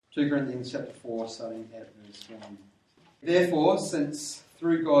2 Corinthians chapter 4, starting at verse 1. Therefore, since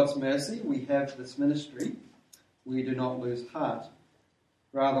through God's mercy we have this ministry, we do not lose heart.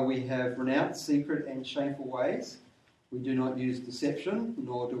 Rather, we have renounced secret and shameful ways. We do not use deception,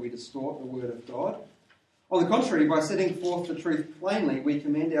 nor do we distort the word of God. On the contrary, by setting forth the truth plainly, we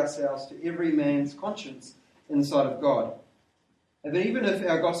commend ourselves to every man's conscience in the sight of God. And even if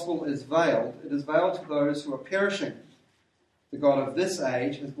our gospel is veiled, it is veiled to those who are perishing. The God of this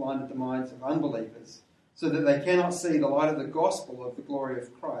age has blinded the minds of unbelievers, so that they cannot see the light of the gospel of the glory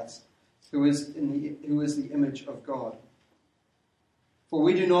of Christ, who is the image of God. For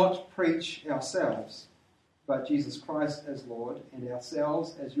we do not preach ourselves, but Jesus Christ as Lord, and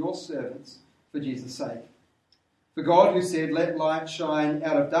ourselves as your servants for Jesus' sake. For God, who said, "Let light shine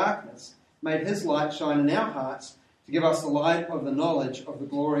out of darkness," made his light shine in our hearts to give us the light of the knowledge of the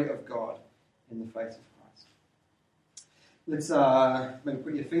glory of God in the face of Christ. Let's maybe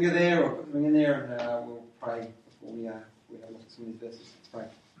put your finger there or put the ring in there, and we'll pray before we have a look at some of these verses. Let's pray.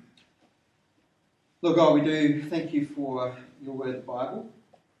 Lord God, we do thank you for your word, the Bible.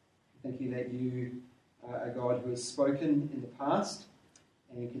 Thank you that you are a God who has spoken in the past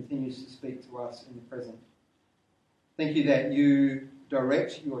and continues to speak to us in the present. Thank you that you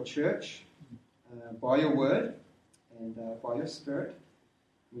direct your church by your word and by your Spirit.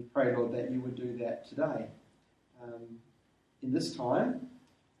 We pray, Lord, that you would do that today. In this time,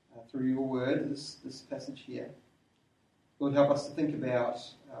 through your word, this passage here. Lord, help us to think about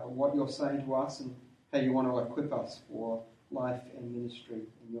what you're saying to us and how you want to equip us for life and ministry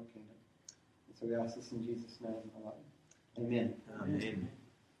in your kingdom. And so we ask this in Jesus' name. Amen. Amen.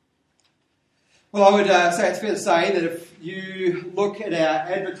 Well, I would say it's fair to say that if you look at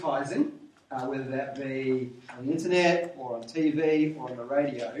our advertising, whether that be on the internet or on TV or on the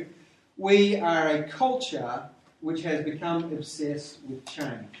radio, we are a culture which has become obsessed with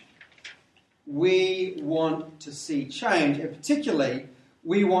change. We want to see change, and particularly,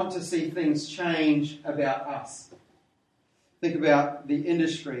 we want to see things change about us. Think about the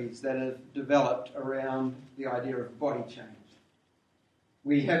industries that have developed around the idea of body change.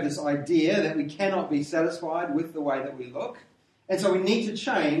 We have this idea that we cannot be satisfied with the way that we look, and so we need to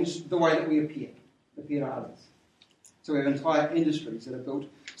change the way that we appear to others. So we have entire industries that are built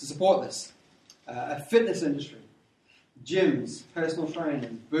to support this. A fitness industry, gyms, personal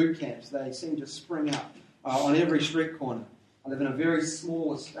training, boot camps, they seem to spring up on every street corner. I live in a very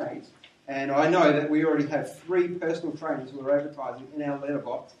small estate, and I know that we already have 3 personal trainers who are advertising in our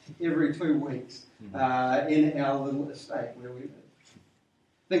letterbox every 2 weeks in our little estate where we live.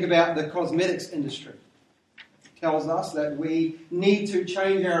 Think about the cosmetics industry. It tells us that we need to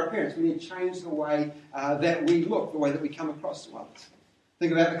change our appearance. We need to change the way that we look, the way that we come across to others.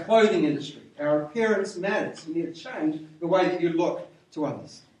 Think about the clothing industry. Our appearance matters. We need to change the way that you look to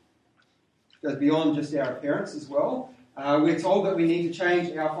others. It goes beyond just our appearance as well. We're told that we need to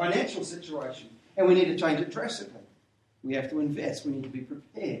change our financial situation, and we need to change it drastically. We have to invest. We need to be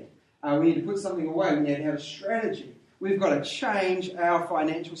prepared. We need to put something away. We need to have a strategy. We've got to change our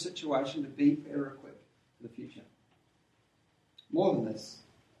financial situation to be better equipped for the future. More than this,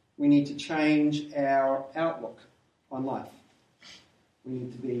 we need to change our outlook on life. We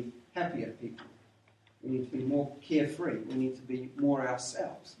need to be happier people. We need to be more carefree. We need to be more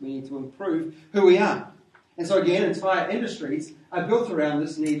ourselves. We need to improve who we are. And so again, entire industries are built around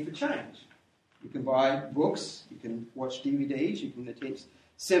this need for change. You can buy books, you can watch DVDs, you can attend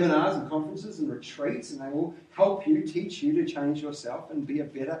seminars and conferences and retreats, and they will help you, teach you to change yourself and be a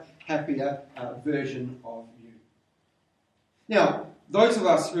better, happier version of you. Now, those of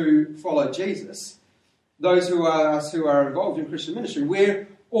us who follow Jesus, those who are involved in Christian ministry, we're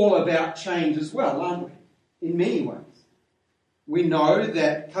all about change as well, aren't we? In many ways. We know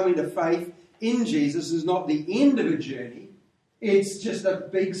that coming to faith in Jesus is not the end of a journey. It's just a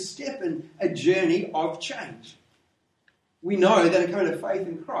big step in a journey of change. We know that in coming to faith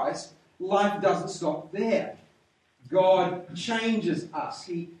in Christ, life doesn't stop there. God changes us.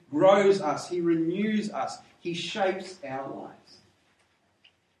 He grows us. He renews us. He shapes our lives.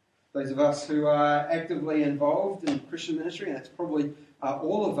 Those of us who are actively involved in Christian ministry, and that's probably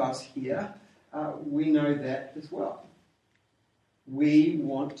all of us here, we know that as well. We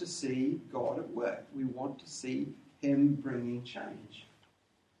want to see God at work. We want to see Him bringing change.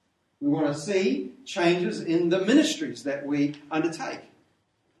 We want to see changes in the ministries that we undertake.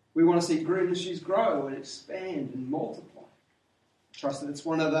 We want to see ministries grow and expand and multiply. I trust that it's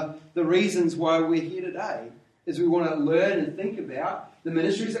one of the reasons why we're here today, is we want to learn and think about the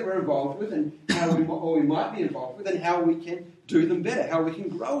ministries that we're involved with and how we might be involved with and how we can do them better, how we can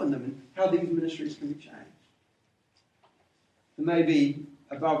grow in them and how these ministries can be changed. And maybe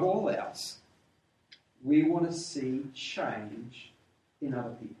above all else, we want to see change in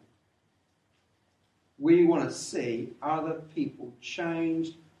other people. We want to see other people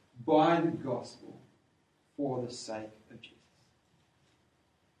changed by the gospel for the sake of Jesus.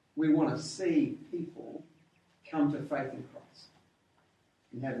 We want to see people come to faith in Christ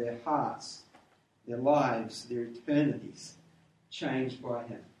and have their hearts, their lives, their eternities changed by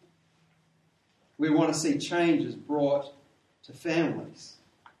Him. We want to see changes brought to families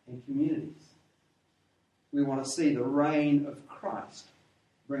and communities. We want to see the reign of Christ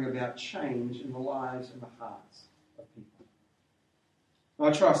bring about change in the lives and the hearts of people.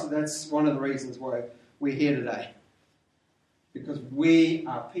 I trust that that's one of the reasons why we're here today. Because we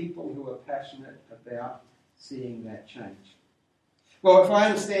are people who are passionate about seeing that change. Well, if I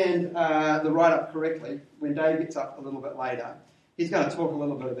understand the write-up correctly, when Dave gets up a little bit later, he's going to talk a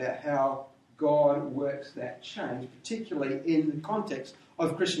little bit about how God works that change, particularly in the context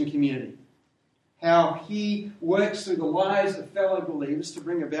of Christian community. How He works through the lives of fellow believers to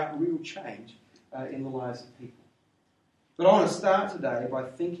bring about real change in the lives of people. But I want to start today by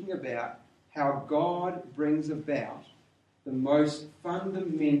thinking about how God brings about the most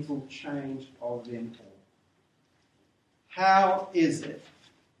fundamental change of them all. How is it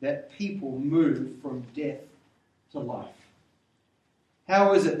that people move from death to life?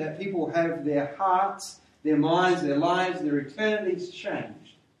 How is it that people have their hearts, their minds, their lives, their eternities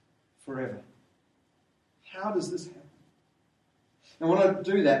changed forever? How does this happen? I want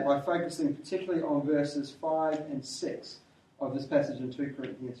to do that by focusing particularly on verses 5 and 6 of this passage in 2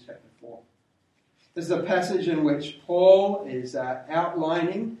 Corinthians chapter 4. This is a passage in which Paul is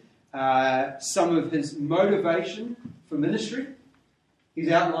outlining some of his motivation for ministry.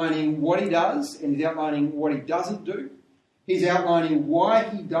 He's outlining what he does, and he's outlining what he doesn't do. He's outlining why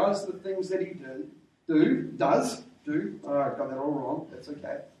he does the things that he does. Oh, I got that all wrong. That's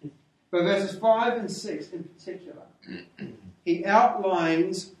okay. But verses 5 and 6 in particular, he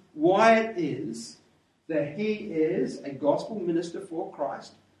outlines why it is that he is a gospel minister for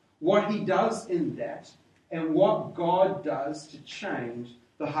Christ, what he does in that, and what God does to change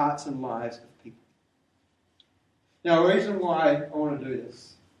the hearts and lives of people. Now, the reason why I want to do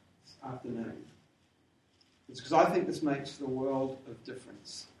this afternoon is because I think this makes the world of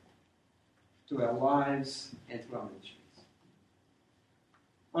difference to our lives and to our ministries.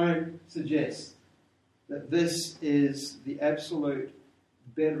 I suggest that this is the absolute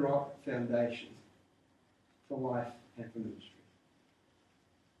bedrock foundation for life and for ministry.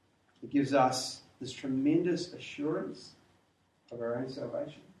 It gives us this tremendous assurance of our own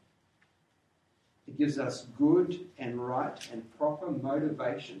salvation. It gives us good and right and proper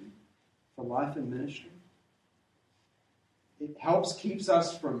motivation for life and ministry. It keeps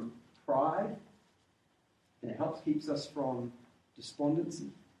us from pride, and it keeps us from despondency.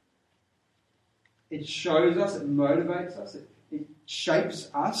 It shows us, it motivates us, it shapes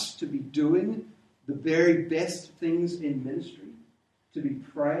us to be doing the very best things in ministry, to be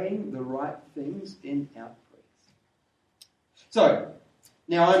praying the right things in our prayers. So,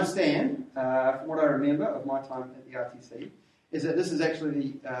 now I understand, from what I remember of my time at the RTC, is that this is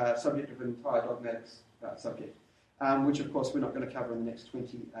actually the subject of an entire dogmatics subject, which of course we're not going to cover in the next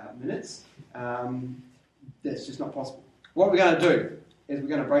 20 minutes. That's just not possible. What we're going to do is we're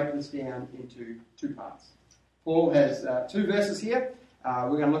going to break this down into two parts. Paul has 2 verses here. We're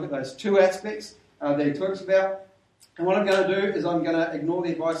going to look at those 2 aspects that he talks about. And what I'm going to do is I'm going to ignore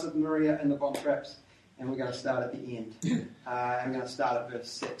the advice of Maria and the Von Trapps, and we're going to start at the end. I'm going to start at verse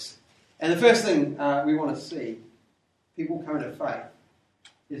 6. And the first thing we want to see, people coming to faith,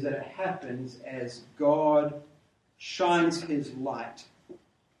 is that it happens as God shines His light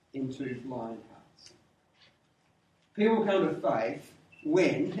into blind hearts. People come to faith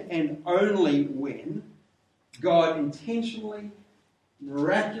when, and only when, God intentionally,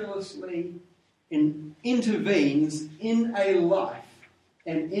 miraculously, intervenes in a life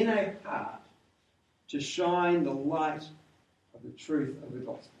and in a heart to shine the light of the truth of the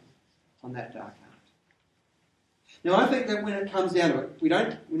gospel on that dark heart. Now, I think that when it comes down to it, we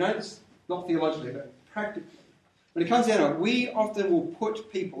know this not theologically, but practically. When it comes down to it, we often will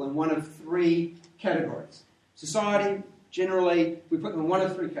put people in one of 3 categories. Society, generally, we put them in one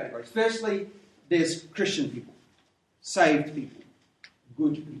of 3 categories. Firstly, there's Christian people, saved people,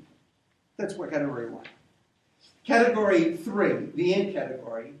 good people. That's what category 1. Category 3, the end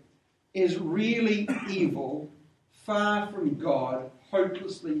category, is really evil, far from God,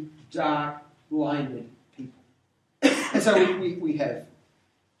 hopelessly dark, blinded people. And so we have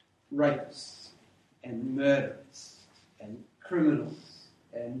rapists and murderers and criminals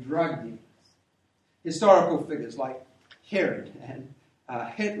and drug dealers, historical figures like Herod and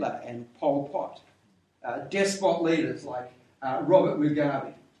Hitler and Pol Pot, despot leaders like Robert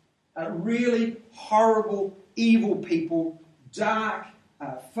Mugabe, really horrible, evil people, dark,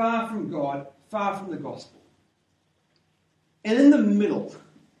 far from God, far from the gospel. And in the middle,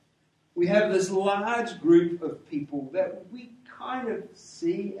 we have this large group of people that we kind of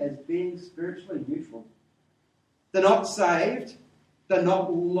see as being spiritually neutral. They're not saved, they're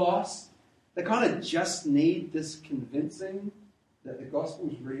not lost, they kind of just need this convincing that the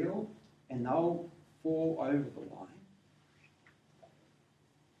gospel's real, and they'll fall over the line.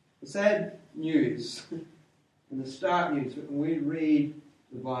 The sad news, and the stark news when we read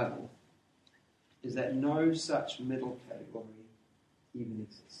the Bible, is that no such middle category even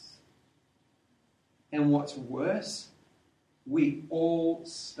exists. And what's worse, we all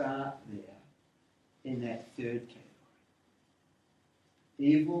start there in that third category.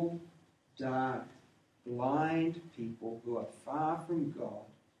 Evil, dark, blind people who are far from God,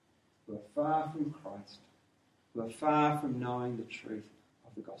 who are far from Christ, who are far from knowing the truth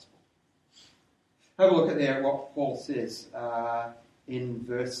of the gospel. Have a look at there at what Paul says in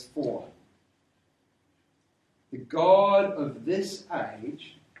verse 4. The God of this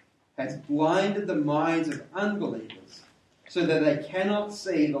age has blinded the minds of unbelievers so that they cannot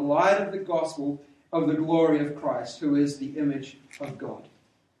see the light of the gospel of the glory of Christ, who is the image of God.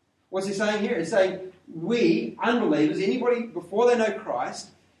 What's he saying here? He's saying we, unbelievers, anybody before they know Christ,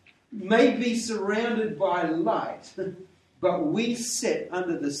 may be surrounded by light, but we sit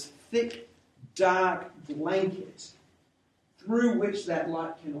under this thick, dark blanket through which that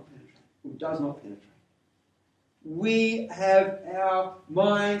light cannot penetrate, or does not penetrate. We have our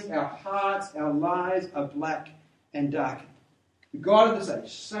minds, our hearts, our lives are black and darkened. The God of this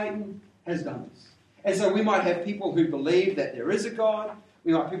age, Satan, has done this. And so we might have people who believe that there is a God.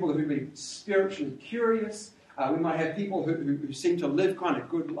 We might have people who be spiritually curious. We might have people who seem to live kind of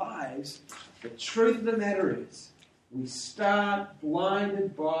good lives. The truth of the matter is, we start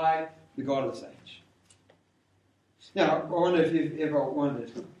blinded by the God of this age. Now, I wonder if you've ever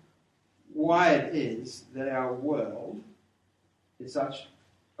wondered why it is that our world is such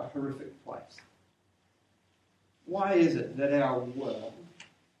a horrific place. Why is it that our world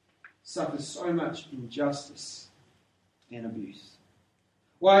suffers so much injustice and abuse?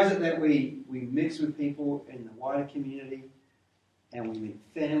 Why is it that we mix with people in the wider community and we meet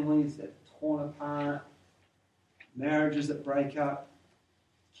families that are torn apart, marriages that break up,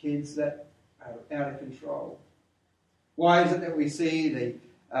 kids that are out of control? Why is it that we see the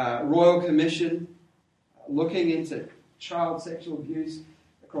Royal Commission looking into child sexual abuse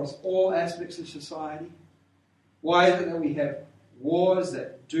across all aspects of society? Why is it that we have wars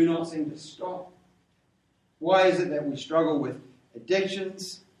that do not seem to stop? Why is it that we struggle with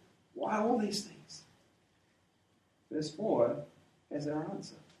addictions? Why all these things? Verse 4 has our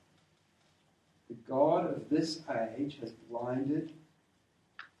answer. The God of this age has blinded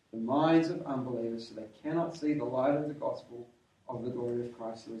the minds of unbelievers so they cannot see the light of the gospel of the glory of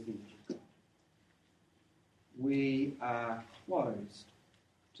Christ, who is the image of God. We are closed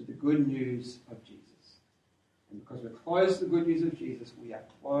to the good news of Jesus. And because we're closed to the good news of Jesus, we are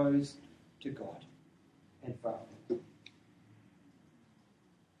closed to God and far from Him.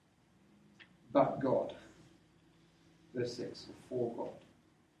 But God. Verse 6, for God.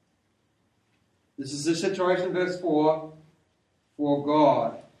 This is the situation, verse 4. For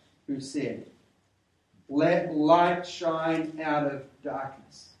God, who said, let light shine out of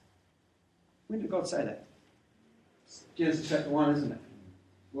darkness. When did God say that? It's Genesis chapter 1, isn't it?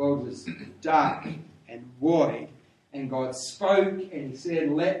 The world was dark and void, and God spoke and He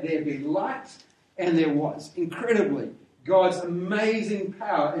said, let there be light, and there was. Incredibly, God's amazing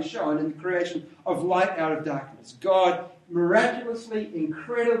power is shown in the creation of light out of darkness. God miraculously,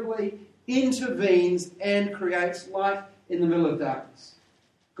 incredibly intervenes and creates light in the middle of darkness.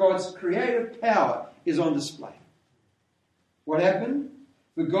 God's creative power is on display. What happened?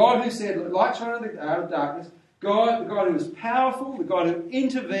 The God who said, let light shine out of darkness, God, the God who is powerful, the God who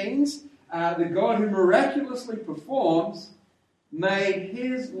intervenes, the God who miraculously performs, made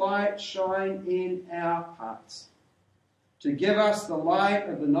His light shine in our hearts to give us the light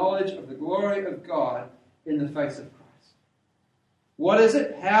of the knowledge of the glory of God in the face of Christ. What is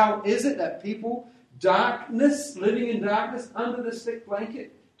it? How is it that people, living in darkness under this thick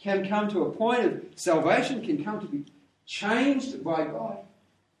blanket, can come to a point of salvation, can come to be changed by God?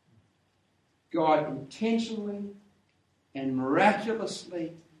 God intentionally and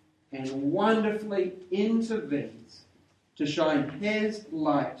miraculously and wonderfully intervenes to shine His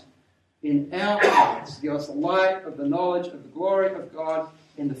light in our hearts, give us the light of the knowledge of the glory of God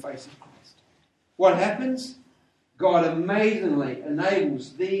in the face of Christ. What happens? God amazingly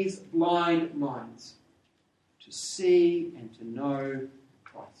enables these blind minds to see and to know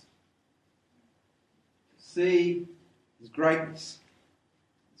Christ. To see His greatness,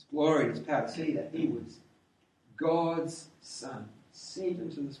 His glory, His power. To see that He was God's Son, sent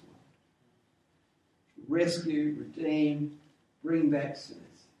into this world to rescue, redeem, bring back sinners.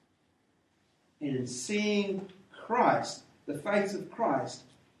 And in seeing Christ, the face of Christ,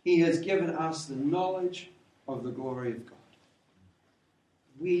 He has given us the knowledge of the glory of God.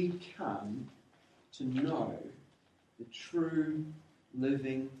 We come to know the true,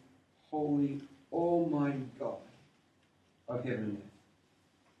 living, holy, almighty God of heaven and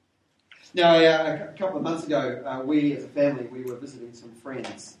earth. Now, a couple of months ago, we as a family, we were visiting some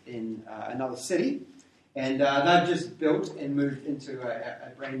friends in another city, and they've just built and moved into a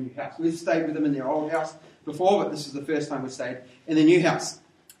brand new house. We've stayed with them in their old house before, but this is the first time we stayed in the new house.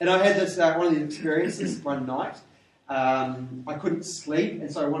 And I had this one of these experiences one night. I couldn't sleep,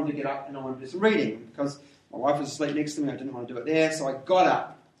 and so I wanted to get up and I wanted to do some reading because my wife was asleep next to me. I didn't want to do it there, so I got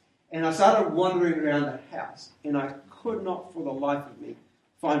up and I started wandering around the house, and I could not, for the life of me,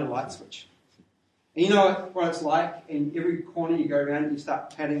 find a light switch. And you know what it's like? In every corner you go around and you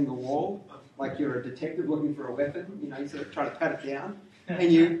start patting the wall like you're a detective looking for a weapon. You know, you sort of try to pat it down.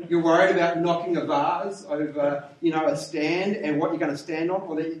 And you're worried about knocking a vase over, a stand and what you're going to stand on.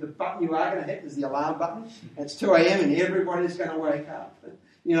 Or the button you are going to hit is the alarm button. And it's 2 a.m. and everybody's going to wake up.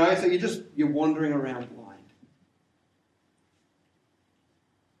 So you're wandering around blind.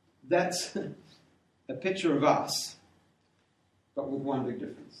 That's a picture of us, but with one big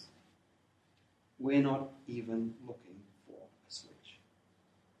difference. We're not even looking for a switch.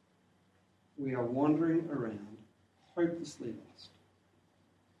 We are wandering around hopelessly lost.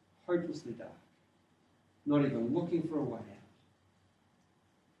 Hopelessly dark, not even looking for a way out.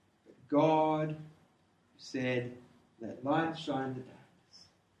 But God said, "Let light shine in the darkness.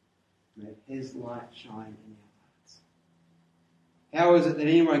 Let His light shine in our hearts." How is it that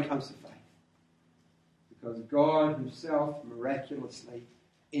anyone comes to faith? Because God Himself miraculously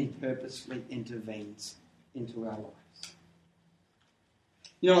and purposefully intervenes into our lives.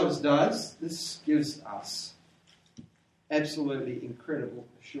 You know what this does? This gives us absolutely incredible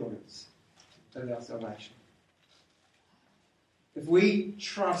assurance of our salvation. If we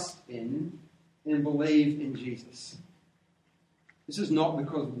trust in and believe in Jesus, this is not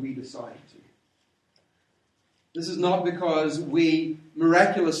because we decided to. This is not because we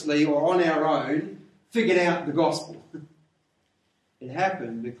miraculously or on our own figured out the gospel. It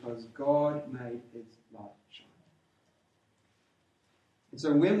happened because God made His light shine. And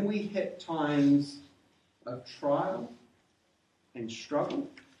so when we hit times of trial and struggle,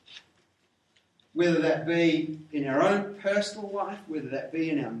 whether that be in our own personal life, whether that be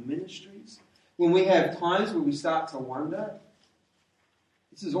in our ministries, when we have times where we start to wonder,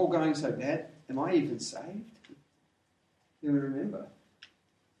 this is all going so bad, am I even saved? Then we remember,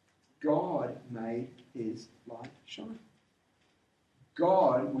 God made His light shine.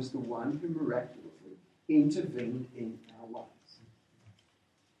 God was the one who miraculously intervened in our lives.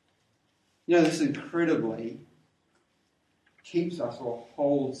 This incredibly keeps us or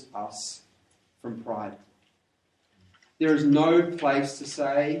holds us from pride. There is no place to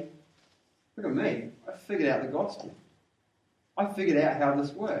say, look at me, I figured out the gospel. I figured out how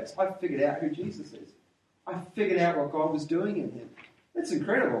this works. I figured out who Jesus is. I figured out what God was doing in Him. That's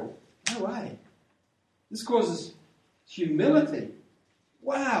incredible. No way. This causes humility.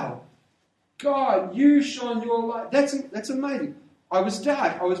 Wow. God, you shone your light. That's amazing. I was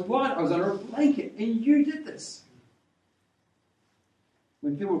dark, I was blind, I was under a blanket, and you did this.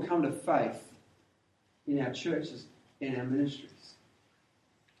 When people come to faith in our churches, in our ministries,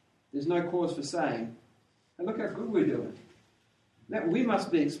 there's no cause for saying, hey, look how good we're doing. Now, we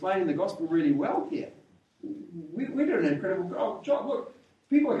must be explaining the gospel really well here. We're doing an incredible job. Look,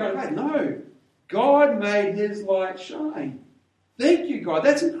 people are going to faith. No, God made His light shine. Thank you, God.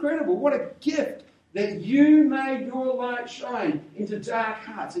 That's incredible. What a gift that you made your light shine into dark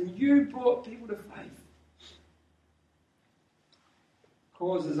hearts and you brought people to faith.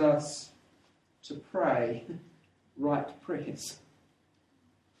 Causes us to pray right prayers.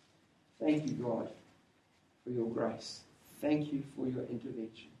 Thank you, God, for your grace. Thank you for your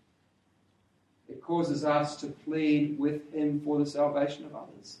intervention. It causes us to plead with Him for the salvation of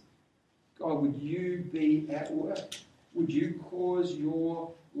others. God, would you be at work? Would you cause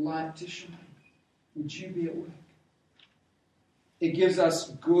your light to shine? Would you be at work? It gives us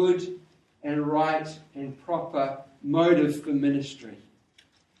good and right and proper motive for ministry.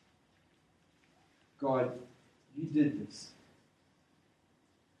 God, you did this.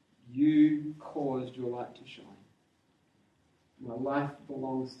 You caused your light to shine. My life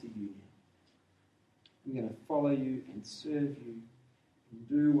belongs to you now. I'm going to follow you and serve you and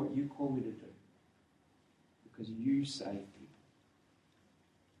do what you call me to do. Because you saved me.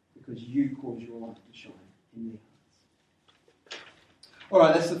 Because you caused your light to shine in their hearts. All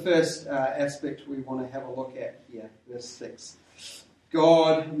right, that's the first aspect we want to have a look at here, verse 6.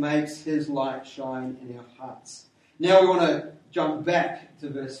 God makes his light shine in our hearts. Now we want to jump back to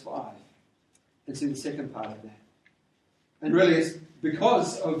verse 5 and see the second part of that. And really it's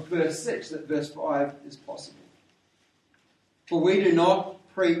because of verse 6 that verse 5 is possible. For we do not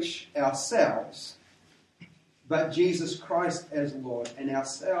preach ourselves, but Jesus Christ as Lord, and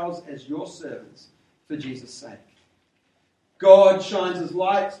ourselves as your servants for Jesus' sake. God shines his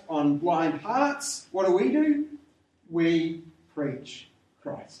light on blind hearts. What do? We preach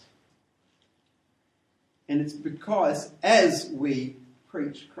Christ. And it's because as we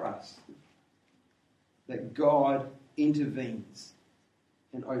preach Christ that God intervenes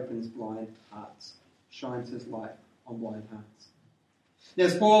and opens blind hearts, shines his light on blind hearts. Now,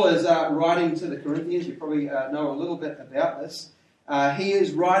 as Paul is writing to the Corinthians, you probably know a little bit about this. He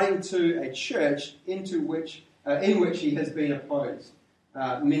is writing to a church in which he has been opposed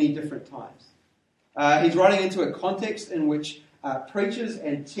many different times. He's writing into a context in which preachers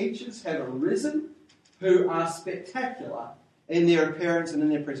and teachers have arisen who are spectacular in their appearance and in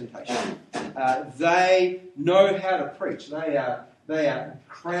their presentation. They know how to preach. They are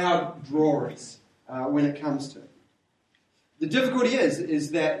crowd drawers when it comes to it. The difficulty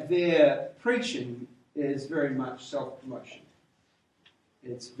is that their preaching is very much self-promotion.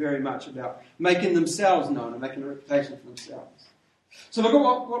 It's very much about making themselves known and making a reputation for themselves. So look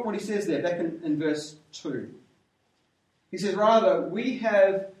at what he says there, back in verse 2. He says, rather, we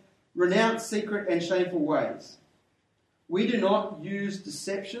have renounced secret and shameful ways. We do not use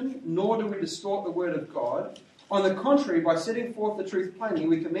deception, nor do we distort the word of God. On the contrary, by setting forth the truth plainly,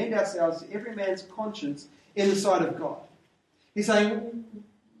 we commend ourselves to every man's conscience in the sight of God. He's saying,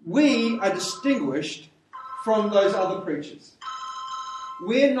 we are distinguished from those other preachers.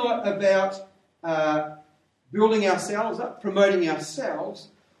 We're not about building ourselves up, promoting ourselves.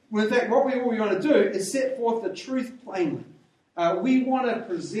 In fact, what we want to do is set forth the truth plainly. We want to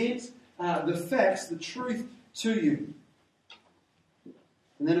present the facts, the truth to you.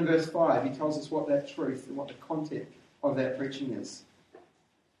 And then in verse 5, he tells us what that truth and what the content of that preaching is.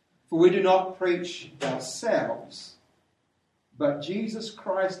 For we do not preach ourselves, but Jesus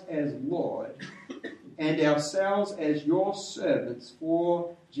Christ as Lord, and ourselves as your servants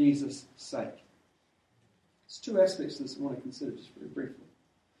for Jesus' sake. There's two aspects of this I want to consider just very briefly.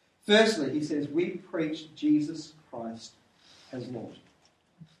 Firstly, he says, we preach Jesus Christ as Lord.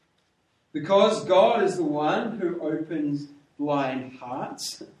 Because God is the one who opens blind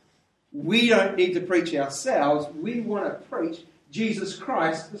hearts, we don't need to preach ourselves. We want to preach Jesus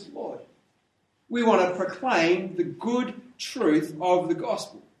Christ as Lord. We want to proclaim the good truth of the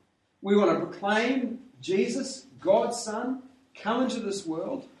gospel. We want to proclaim Jesus, God's Son, come into this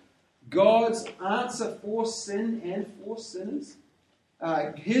world, God's answer for sin and for sinners,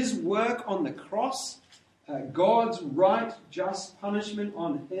 his work on the cross, God's right, just punishment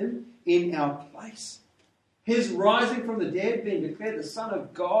on him in our place, his rising from the dead, being declared the Son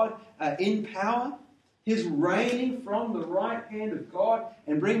of God in power, his reigning from the right hand of God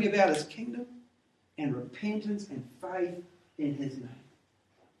and bringing about his kingdom, and repentance and faith in his name.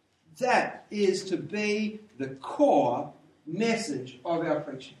 That is to be the core message of our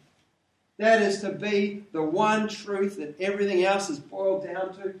preaching. That is to be the one truth that everything else is boiled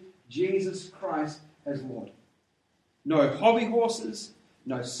down to, Jesus Christ as Lord. No hobby horses,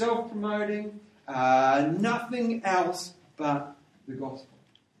 no self-promoting, nothing else but the gospel.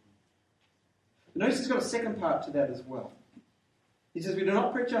 Notice he's got a second part to that as well. He says, we do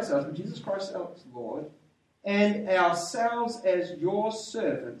not preach ourselves, but Jesus Christ as Lord, and ourselves as your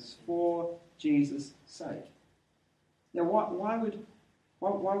servants for Jesus' sake. Now, why would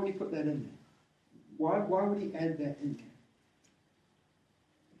he put that in there? Why would he add that in there?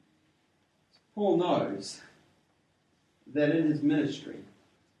 Paul knows that in his ministry,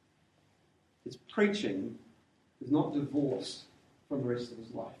 his preaching is not divorced from the rest of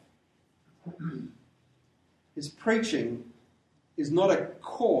his life. His preaching is not a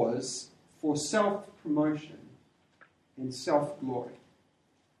cause for self-promotion and self-glory.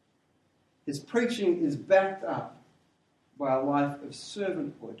 His preaching is backed up by a life of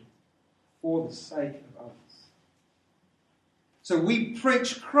servanthood for the sake of others. So we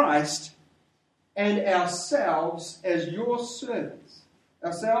preach Christ and ourselves as your servants.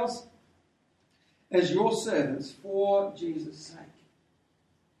 Ourselves as your servants for Jesus' sake.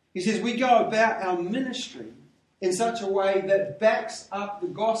 He says we go about our ministry in such a way that backs up the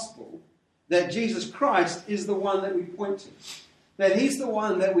gospel that Jesus Christ is the one that we point to. That he's the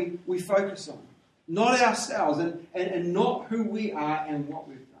one that we focus on. Not ourselves and not who we are and what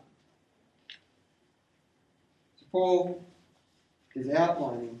we've done. So Paul is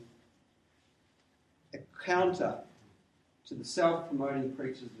outlining a counter to the self-promoting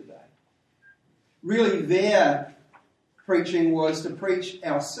preachers of the day. Really, their preaching was to preach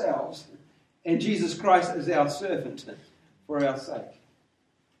ourselves and Jesus Christ as our servant for our sake.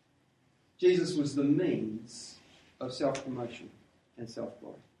 Jesus was the means of self-promotion and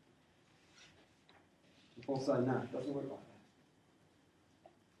self-glory. Paul said, no, it doesn't work like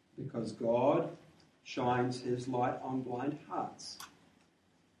that. Because God shines his light on blind hearts.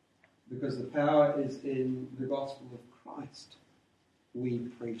 Because the power is in the gospel of Christ. We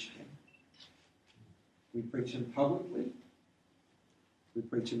preach him. We preach him publicly. We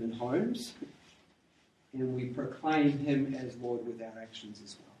preach him in homes. And we proclaim him as Lord with our actions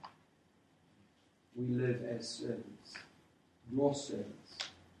as well. We live as servants. Your servants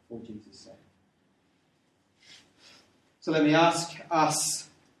for Jesus' sake. So let me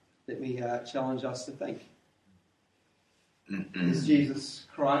challenge us to think. Is Jesus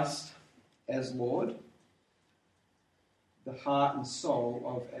Christ as Lord the heart and soul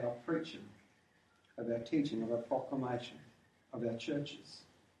of our preaching, of our teaching, of our proclamation, of our churches?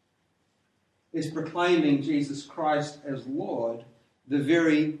 Is proclaiming Jesus Christ as Lord the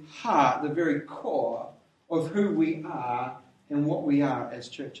very heart, the very core of who we are and what we are as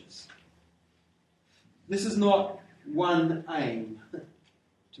churches? This is not one aim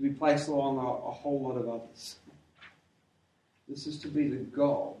to be placed along a whole lot of others. This is to be the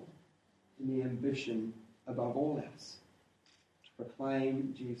goal and the ambition above all else, to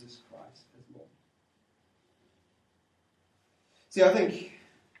proclaim Jesus Christ as Lord. See, I think,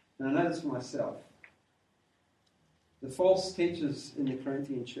 and I know this for myself, the false teachers in the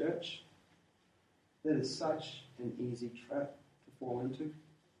Corinthian church, that is such an easy trap to fall into.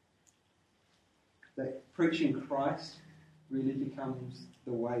 That preaching Christ really becomes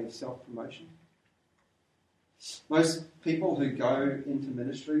the way of self-promotion. Most people who go into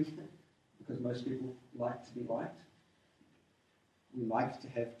ministry, because most people like to be liked, we like to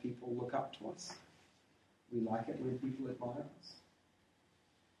have people look up to us. We like it when people admire us.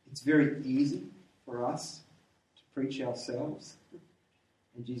 It's very easy for us to preach ourselves,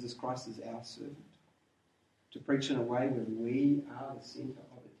 and Jesus Christ is our servant. To preach in a way where we are the centre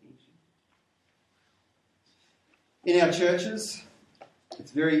of attention. In our churches,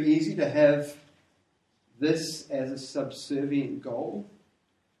 it's very easy to have this as a subservient goal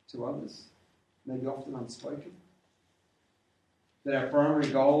to others, maybe often unspoken. That our primary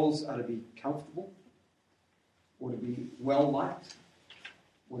goals are to be comfortable, or to be well-liked,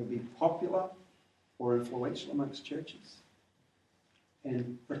 or to be popular or influential amongst churches.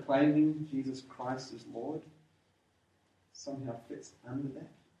 And proclaiming Jesus Christ as Lord somehow fits under that.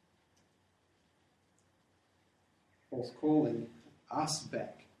 Paul's calling us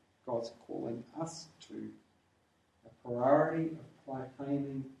back. God's calling us to a priority of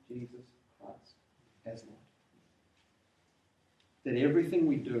proclaiming Jesus Christ as Lord. That everything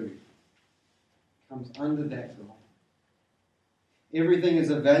we do comes under that goal. Everything is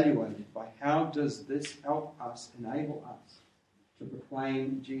evaluated by how does this help us, enable us to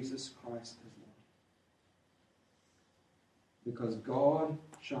proclaim Jesus Christ as Lord. Because God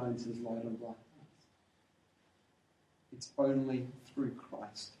shines his light on blind hearts. It's only through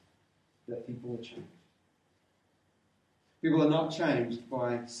Christ that people are changed. People are not changed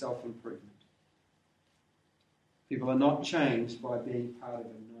by self-improvement. People are not changed by being part of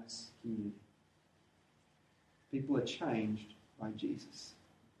a nice community. People are changed by Jesus,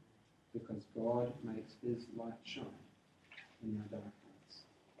 because God makes his light shine in our dark hearts.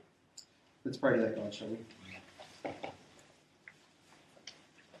 Let's pray to that God, shall we?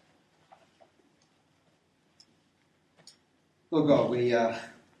 Lord God,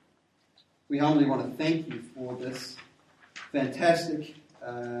 we humbly want to thank you for this fantastic,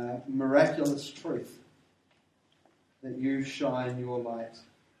 miraculous truth that you shine your light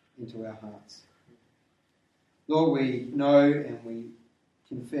into our hearts. Lord, we know and we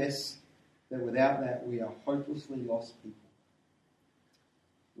confess that without that we are hopelessly lost people.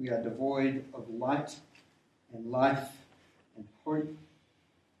 We are devoid of light and life and hope.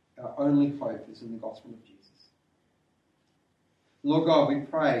 Our only hope is in the gospel of Jesus. Lord God, we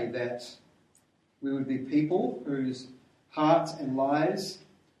pray that we would be people whose hearts and lives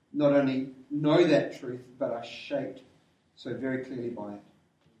not only know that truth, but are shaped so very clearly by it.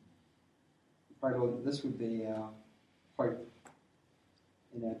 We pray, Lord, that this would be our hope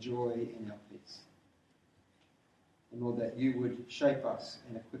and our joy and our peace. And Lord, that you would shape us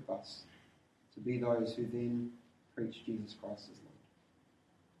and equip us to be those who then preach Jesus Christ as Lord.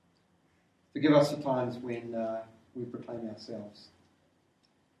 Forgive us the times when we proclaim ourselves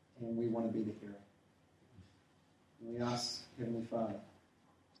and we want to be the hero. And we ask, Heavenly Father,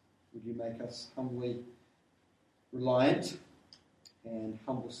 would you make us humbly reliant and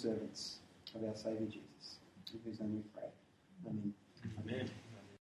humble servants of our Saviour Jesus, in whose name we pray. Amen. Amen.